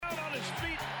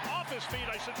his feet,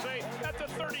 I should say, at the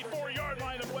 34-yard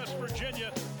line of West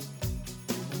Virginia.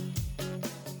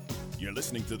 You're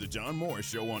listening to The John Morris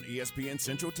Show on ESPN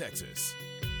Central Texas.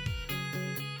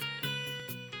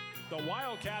 The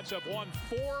Wildcats have won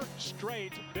 4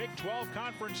 straight Big 12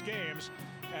 conference games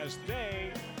as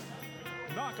they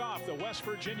knock off the West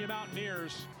Virginia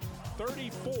Mountaineers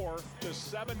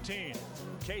 34-17.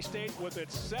 K-State with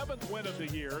its 7th win of the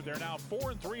year. They're now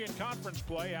 4-3 in conference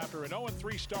play after an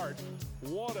 0-3 start.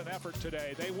 What an effort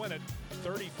today. They win it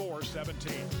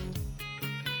 34-17.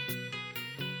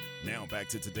 Now back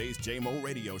to today's JMO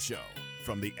Radio Show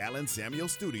from the Allen Samuel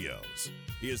Studios.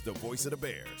 Here's the voice of the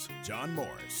Bears, John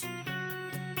Morris.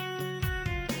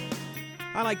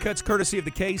 Highlight cuts courtesy of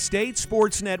the K-State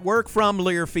Sports Network from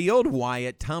Learfield.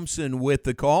 Wyatt Thompson with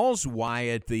the calls.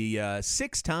 Wyatt, the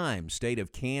 6-time State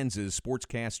of Kansas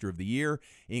Sportscaster of the Year,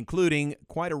 including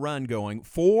quite a run going.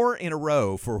 4 in a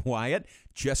row for Wyatt,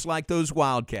 just like those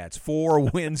Wildcats.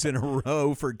 4 wins in a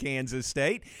row for Kansas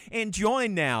State. And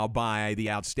joined now by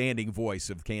the outstanding voice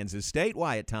of Kansas State,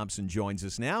 Wyatt Thompson joins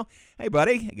us now. Hey,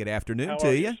 buddy. Good afternoon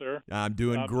to you. How are you, sir? I'm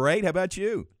doing great. How about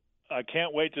you? I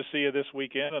can't wait to see you this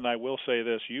weekend, and I will say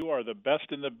this: you are the best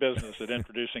in the business at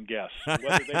introducing guests.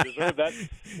 Whether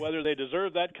they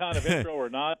deserve that kind of intro or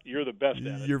not, you're the best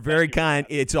at it. You're very kind.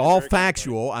 It's all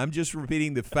factual. I'm just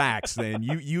repeating the facts. Then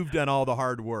you've done all the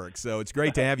hard work, so it's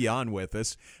great to have you on with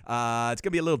us. It's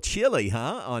gonna be a little chilly,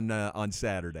 huh, on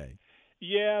Saturday?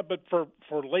 Yeah, but for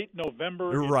late November,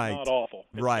 it's not awful.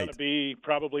 It's going to be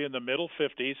probably in the middle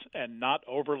 50s and not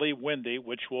overly windy,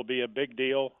 which will be a big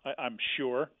deal, I'm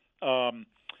sure. And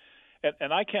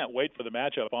I can't wait for the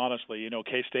matchup, honestly. You know,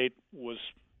 K-State was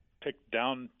picked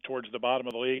down towards the bottom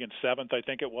of the league in 7th, I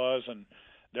think it was, and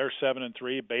they're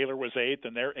 7-3. Baylor was 8th,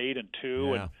 and they're 8-2.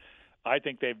 Yeah. And I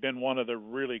think they've been one of the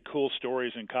really cool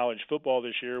stories in college football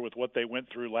this year with what they went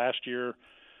through last year,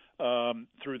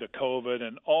 through the COVID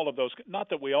and all of those. Not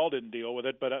that we all didn't deal with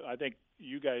it, but I think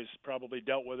you guys probably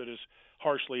dealt with it as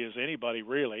harshly as anybody,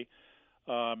 really.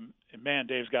 And man,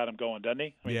 Dave's got them going, doesn't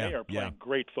he? I mean, they are playing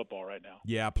great football right now.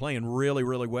 Yeah, playing really,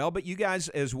 really well. But you guys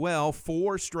as well,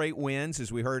 4 straight wins,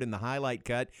 as we heard in the highlight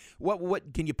cut.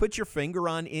 What can you put your finger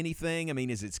on anything? I mean,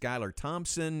 is it Skylar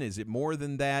Thompson? Is it more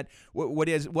than that? What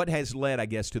has led, I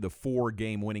guess, to the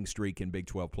 4-game winning streak in Big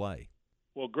 12 play?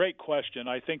 Well, great question.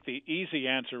 I think the easy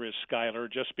answer is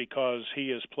Skylar, just because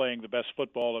he is playing the best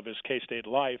football of his K-State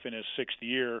life in his 6th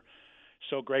year.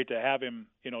 So great to have him,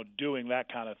 doing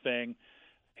that kind of thing.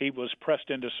 He was pressed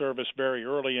into service very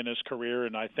early in his career,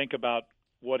 and I think about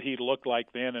what he looked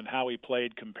like then and how he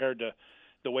played compared to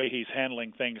the way he's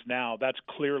handling things now. That's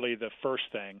clearly the first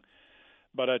thing.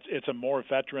 But it's a more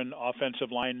veteran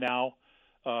offensive line now.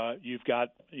 You've got,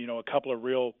 a couple of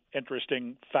real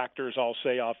interesting factors, I'll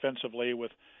say, offensively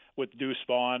with Deuce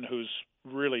Vaughn, who's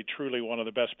really, truly one of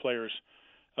the best players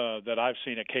that I've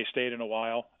seen at K-State in a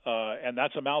while. And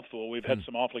that's a mouthful. We've had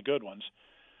some awfully good ones.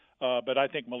 But I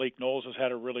think Malik Knowles has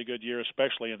had a really good year,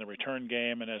 especially in the return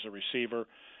game and as a receiver.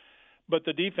 But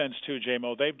the defense, too,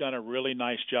 J-Mo, they've done a really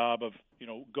nice job of,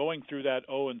 going through that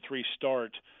 0-3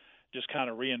 start, just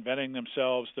kind of reinventing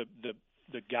themselves.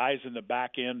 The guys in the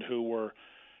back end who were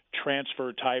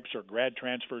transfer types or grad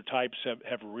transfer types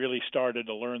have really started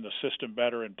to learn the system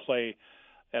better and play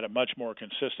at a much more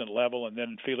consistent level. And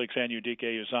then Felix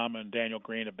Anudike-Uzomah and Daniel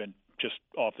Green have been just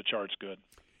off the charts good.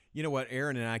 You know what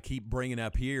Aaron and I keep bringing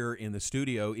up here in the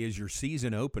studio is your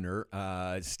season opener,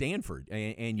 Stanford,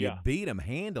 and you beat them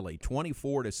handily,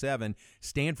 24-7.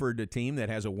 Stanford, a team that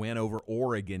has a win over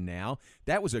Oregon now.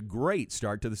 That was a great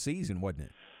start to the season, wasn't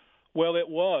it? Well, it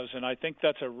was, and I think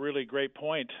that's a really great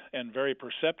point and very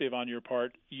perceptive on your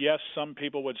part. Yes, some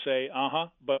people would say,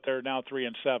 but they're now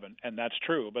 3-7, and that's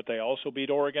true. But they also beat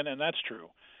Oregon, and that's true.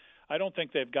 I don't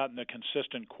think they've gotten the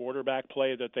consistent quarterback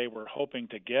play that they were hoping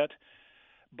to get,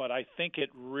 but I think it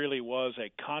really was a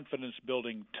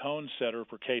confidence-building tone setter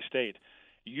for K-State.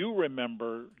 You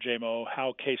remember, J-Mo,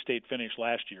 how K-State finished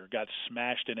last year. Got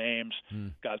smashed in Ames,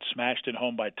 got smashed at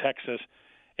home by Texas.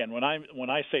 And when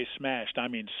I say smashed, I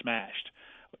mean smashed.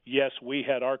 Yes, we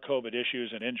had our COVID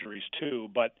issues and injuries too,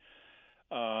 but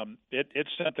it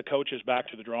sent the coaches back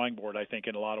to the drawing board, I think,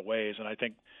 in a lot of ways. And I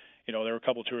think, there were a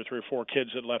couple, 2 or 3 or 4 kids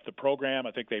that left the program.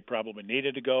 I think they probably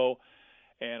needed to go.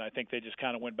 And I think they just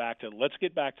kind of went back to, let's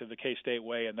get back to the K-State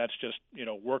way, and that's just,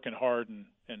 working hard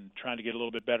and trying to get a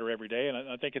little bit better every day. And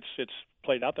I think it's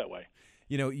played out that way.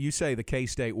 You know, you say the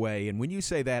K-State way, and when you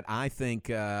say that, I think,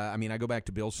 I go back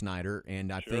to Bill Snyder, and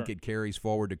I think it carries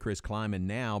forward to Chris Kleiman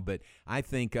now, but I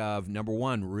think of, number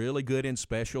one, really good in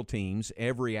special teams,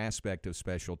 every aspect of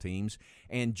special teams,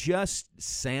 and just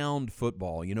sound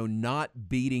football, you know, not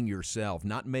beating yourself,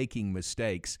 not making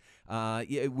mistakes.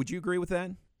 Would you agree with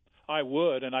that? I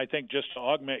would, and I think just to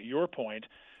augment your point,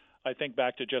 I think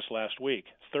back to just last week,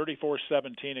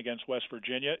 34-17 against West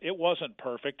Virginia. It wasn't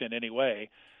perfect in any way,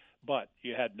 but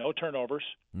you had no turnovers,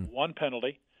 one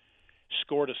penalty,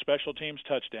 scored a special teams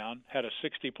touchdown, had a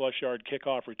 60-plus yard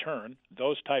kickoff return.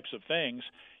 Those types of things,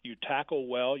 you tackle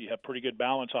well, you have pretty good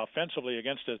balance offensively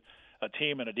against a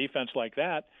team and a defense like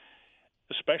that.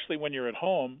 Especially when you're at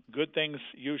home, good things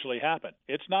usually happen.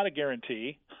 It's not a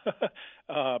guarantee,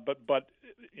 but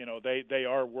you know they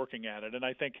are working at it, and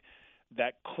I think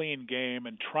that clean game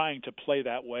and trying to play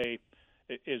that way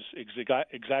is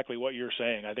exactly what you're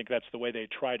saying. I think that's the way they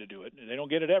try to do it. They don't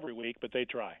get it every week, but they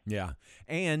try. Yeah,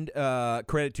 and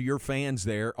credit to your fans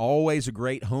there. Always a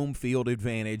great home field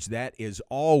advantage. That is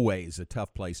always a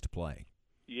tough place to play.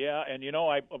 Yeah, and you know,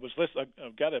 I was listening.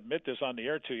 I've got to admit this on the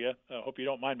air to you. I hope you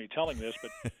don't mind me telling this,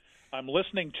 but I'm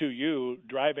listening to you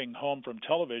driving home from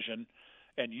television,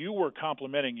 and you were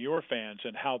complimenting your fans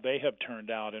and how they have turned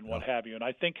out and what have you. And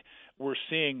I think we're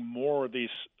seeing more of these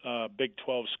Big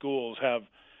 12 schools have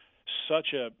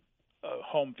such a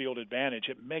home field advantage.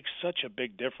 It makes such a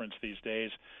big difference these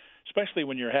days, especially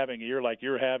when you're having a year like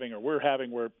you're having or we're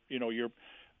having where, you know, you're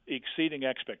exceeding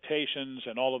expectations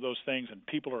and all of those things and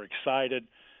people are excited.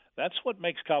 That's what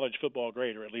makes college football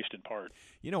great, or at least in part.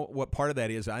 You know, what part of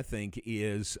that is, I think,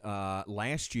 is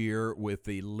last year with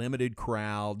the limited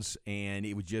crowds, and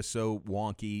it was just so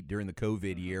wonky during the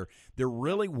COVID year, there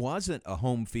really wasn't a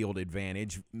home field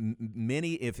advantage,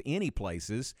 many, if any,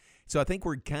 places. So I think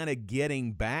we're kind of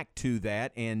getting back to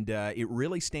that, and it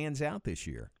really stands out this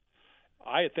year.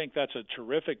 I think that's a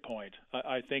terrific point.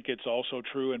 I think it's also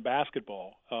true in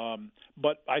basketball,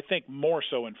 but I think more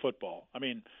so in football. I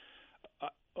mean,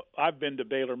 I've been to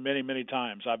Baylor many, many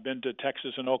times. I've been to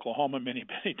Texas and Oklahoma many,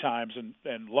 many times,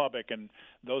 and Lubbock and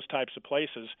those types of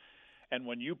places. And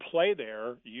when you play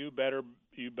there, you better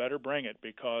bring it,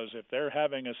 because if they're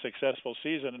having a successful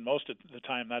season, and most of the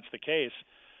time that's the case,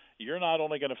 you're not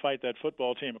only going to fight that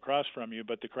football team across from you,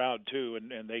 but the crowd too,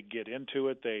 and they get into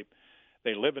it.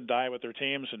 They live and die with their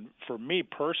teams. And for me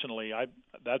personally,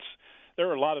 there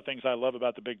are a lot of things I love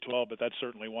about the Big 12, but that's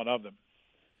certainly one of them.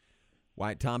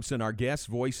 Wyatt Thompson, our guest,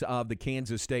 voice of the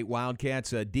Kansas State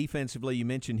Wildcats. Defensively, you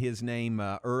mentioned his name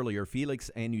earlier. Felix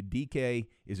Anudike,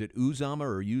 is it Uzama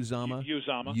or Uzama?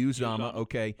 Uzama,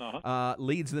 okay. Uh-huh.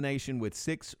 Leads the nation with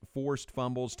 6 forced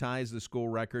fumbles, ties the school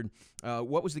record.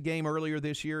 What was the game earlier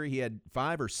this year? He had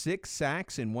 5 or 6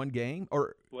 sacks in one game?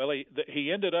 Well,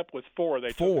 he ended up with 4. They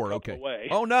took a couple away.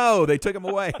 Oh, no, they took him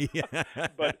away.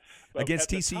 but against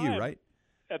TCU, time, right?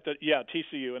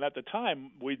 TCU, and at the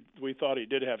time we thought he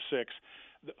did have 6.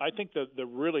 I think the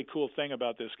really cool thing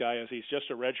about this guy is he's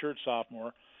just a redshirt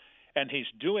sophomore, and he's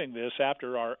doing this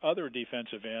after our other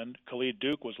defensive end, Khalid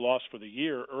Duke, was lost for the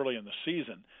year early in the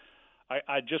season.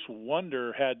 I just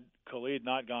wonder, had Khalid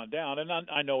not gone down, and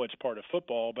I know it's part of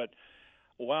football, but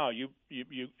wow, you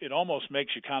it almost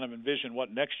makes you kind of envision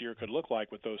what next year could look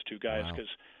like with those two guys, because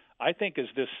I think as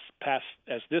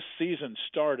this season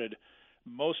started,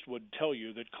 most would tell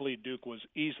you that Khalid Duke was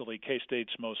easily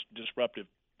K-State's most disruptive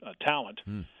talent,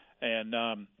 and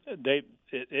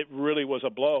it really was a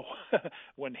blow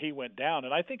when he went down.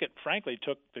 And I think it frankly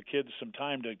took the kids some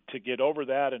time to get over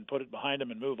that and put it behind them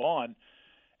and move on.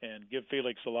 And give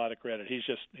Felix a lot of credit.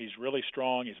 He's really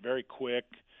strong. He's very quick.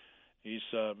 He's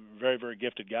a very, very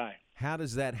gifted guy. How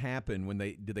does that happen?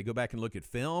 Did they go back and look at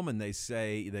film and they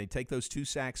say they take those 2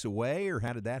 sacks away, or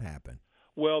how did that happen?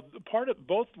 Well,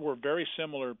 both were very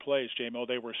similar plays, J-Mo.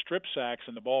 They were strip sacks,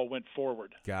 and the ball went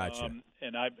forward. Gotcha.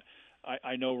 And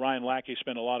I know Ryan Lackey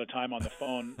spent a lot of time on the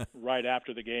phone right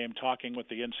after the game talking with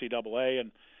the NCAA,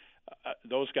 and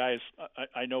those guys,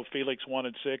 I know Felix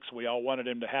wanted 6. We all wanted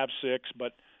him to have 6,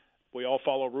 but we all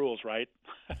follow rules, right?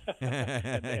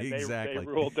 and exactly. They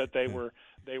ruled that they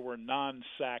were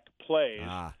non-sack plays.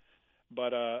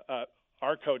 But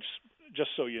our coach,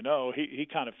 just so you know, he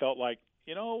kind of felt like,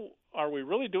 are we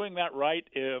really doing that right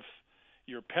if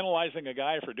you're penalizing a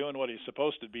guy for doing what he's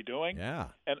supposed to be doing? Yeah.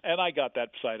 And I got that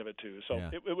side of it too. So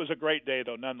it was a great day,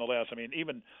 though, nonetheless. I mean,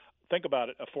 even think about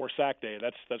it, a 4-sack day.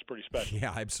 That's pretty special.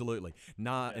 Yeah, absolutely.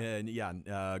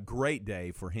 Great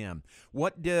day for him.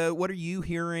 What are you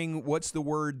hearing? What's the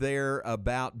word there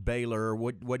about Baylor?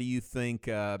 What do you think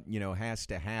has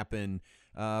to happen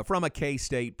from a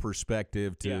K-State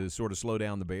perspective to sort of slow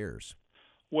down the Bears?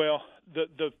 Well,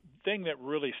 the thing that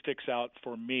really sticks out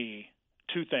for me,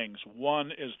 two things.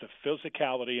 One is the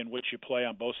physicality in which you play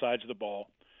on both sides of the ball.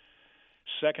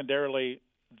 Secondarily,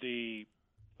 the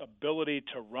ability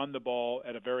to run the ball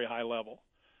at a very high level.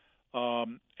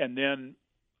 And then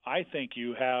I think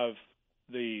you have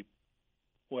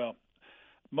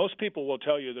most people will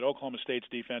tell you that Oklahoma State's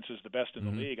defense is the best in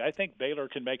the league. I think Baylor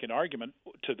can make an argument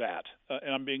to that.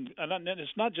 And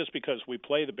it's not just because we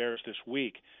play the Bears this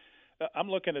week.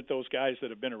 I'm looking at those guys that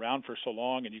have been around for so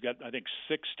long, and you got, I think,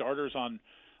 6 starters on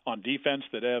defense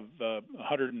that have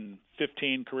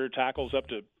 115 career tackles up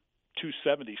to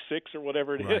 276 or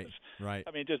whatever it is. Right.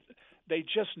 I mean, they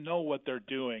just know what they're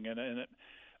doing, and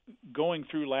going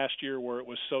through last year where it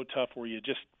was so tough, where you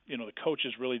just, the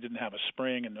coaches really didn't have a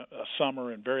spring and a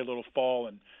summer and very little fall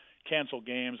and canceled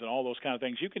games and all those kind of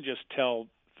things. You can just tell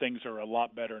things are a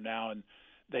lot better now, and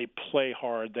they play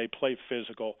hard, they play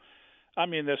physical. I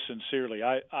mean this sincerely.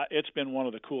 It's been one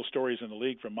of the cool stories in the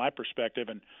league from my perspective,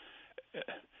 and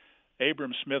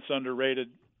Abram Smith's underrated.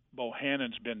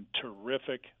 Bohannon's been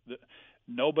terrific.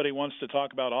 Nobody wants to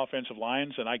talk about offensive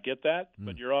lines, and I get that,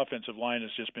 but your offensive line has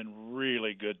just been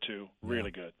really good too,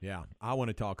 really good. Yeah, I want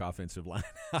to talk offensive line.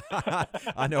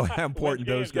 I know how important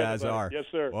those guys are. Yes,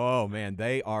 sir. Oh, man,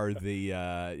 they are the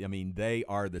they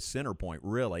are the center point,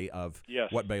 really, of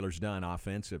what Baylor's done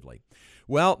offensively.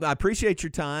 Well, I appreciate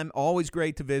your time. Always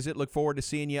great to visit. Look forward to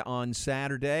seeing you on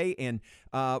Saturday. And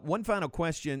one final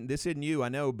question. This isn't you, I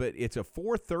know, but it's a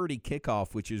 4:30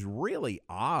 kickoff, which is really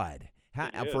odd.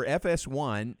 For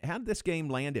FS1, how did this game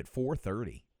land at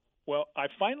 4:30? Well, I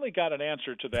finally got an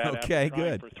answer to that after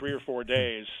trying for 3 or 4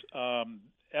 days.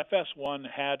 FS1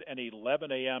 had an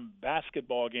 11 a.m.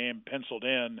 basketball game penciled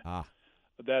in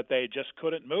that they just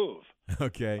couldn't move.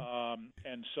 Okay.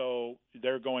 And so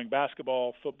they're going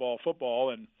basketball, football,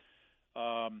 and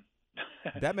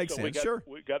that makes sense.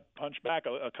 We got punched back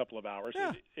a couple of hours.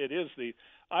 Yeah. It is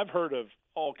I've heard of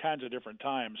all kinds of different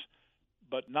times,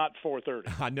 but not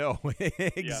 4:30. I know.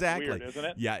 Exactly. Yeah, weird, isn't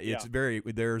it? Yeah, it's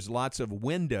there's lots of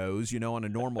windows, on a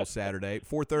normal Saturday.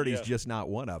 4:30 is just not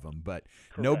one of them, but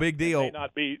Correct. No big deal. It may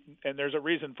not be, and there's a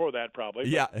reason for that probably.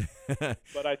 Yeah.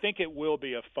 But I think it will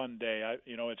be a fun day.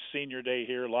 It's senior day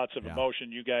here, lots of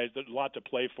emotion. You guys, there's a lot to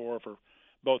play for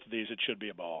both of these. It should be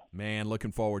a ball. Man,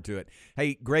 looking forward to it.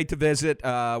 Hey, great to visit.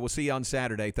 We'll see you on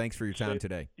Saturday. Thanks for your time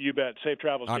today. You bet. Safe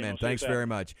travels. All right, man. Thanks very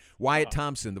much. Wyatt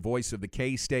Thompson, the voice of the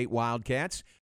K-State Wildcats.